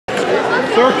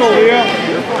Circle, Leo.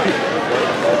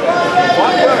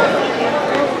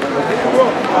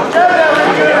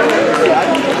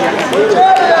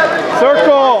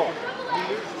 Circle.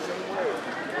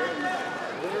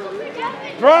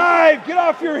 Drive. Get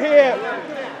off your hip.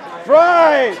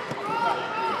 Drive.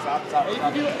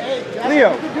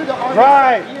 Leo.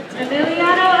 Drive.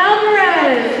 Emiliano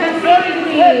Alvarez.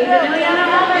 Emiliano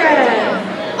Alvarez.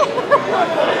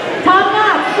 Top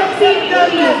notch.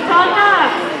 Top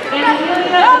notch. And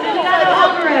Emiliano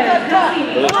Alvarez.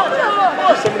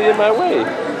 There's somebody in my way.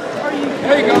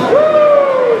 There you go.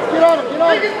 Get on him. Get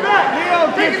on him. Leo,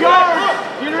 get guard.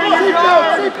 Get her in your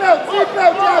guard. Seatbelt,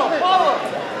 Jasmine. Follow.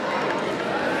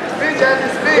 Spin,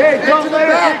 Jasmine, spin. Hey, don't let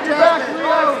her take your back,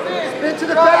 Leo. Spin to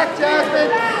the back, Jasmine.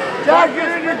 Jasmine, get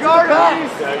in your guard,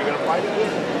 please. Yeah, you're going to fight it?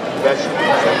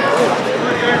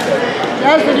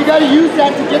 Jasmine, you got to use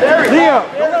that to get there. Leo,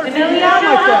 don't let her take you down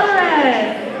like that.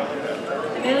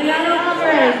 Emiliano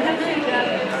Alvarez.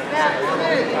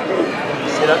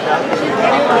 Sit up now.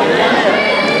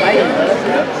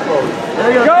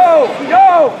 There you go.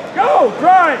 Go.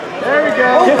 Drive. There we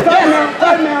go. Get side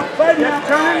mount.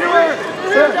 Turn into her.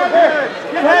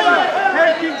 Get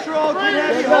head control. Get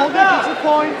head. Hold it. Get your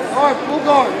points. All right, full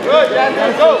guard. Good.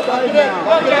 Go.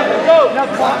 Now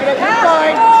block it up. You're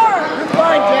fine. You're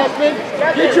fine, Jasmine.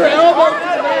 Get your elbow to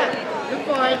the mat. You're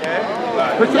fine.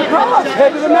 Put your cross.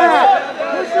 Head to the mat.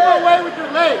 Push them away with your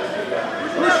legs.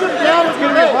 Push them down with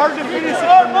your legs. It's hard to finish it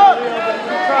from there, Leo, but you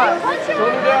can try.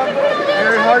 Shoulder down.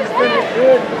 Very hard to finish.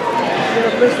 Good.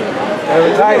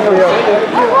 Very tight, Leo.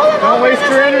 Don't waste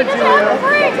your energy, Leo.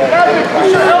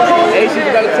 Hey, she's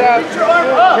got a tap.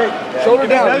 Shoulder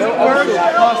down.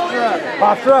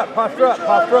 Posture up.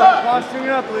 Posturing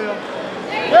up, Leo.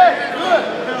 Hey, good.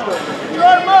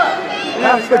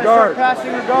 Pass the guard.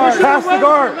 Passing the guard. Pass the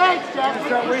guard.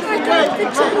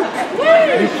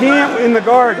 You can't in the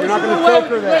guard. You're not going to choke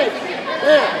her there.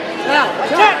 Now.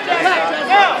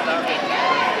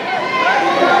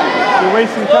 You're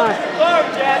wasting time.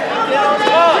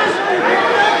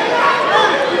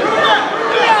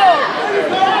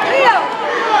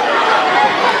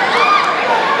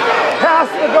 Pass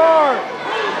the guard.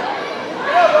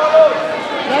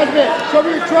 Jasmine, show me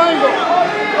your triangle.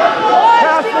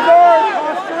 Pass the guard.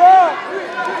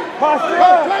 Posture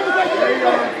up. There you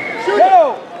go. Shoot.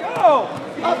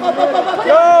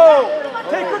 Go.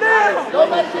 Take her down.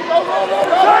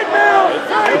 Side mount.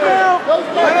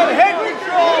 Head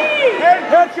control.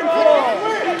 Head control.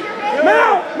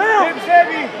 Mount. Hips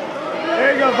heavy.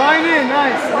 There you go. Vine in.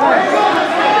 Nice.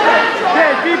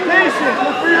 Okay, be patient.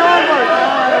 Look for your arm work.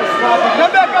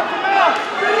 Come back up to mount.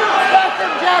 Stop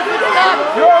them, Jasmine.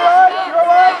 Stop. You're all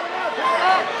right.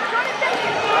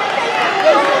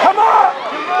 Come on.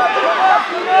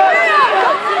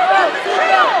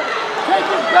 Take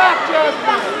his back,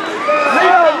 Jasmine.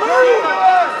 Leo, move.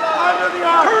 Under the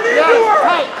arm. Turn into her.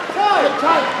 Tight.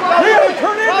 Leo,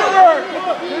 turn into her.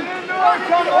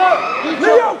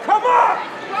 Leo, come up.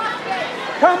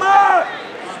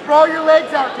 Sprawl your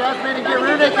legs out, Jasmine, and get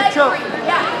rid of that choke.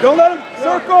 Don't let him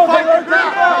circle. Don't let him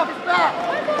back.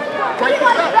 Take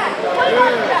his back.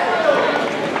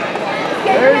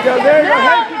 There you go.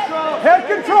 Head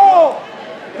control.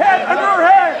 Head under her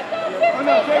head. Oh,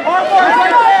 no, arm bar.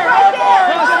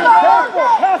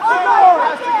 Pass the guard,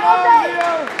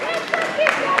 Leo.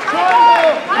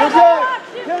 You're good.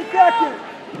 10 seconds.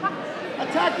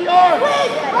 Attack the arm.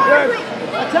 Good.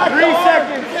 Attack 3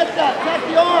 seconds. Get that. Attack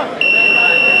the arm.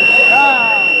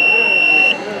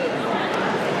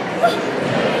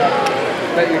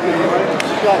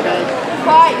 Good job, guys.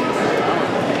 Fight.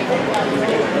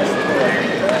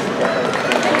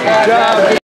 Good job.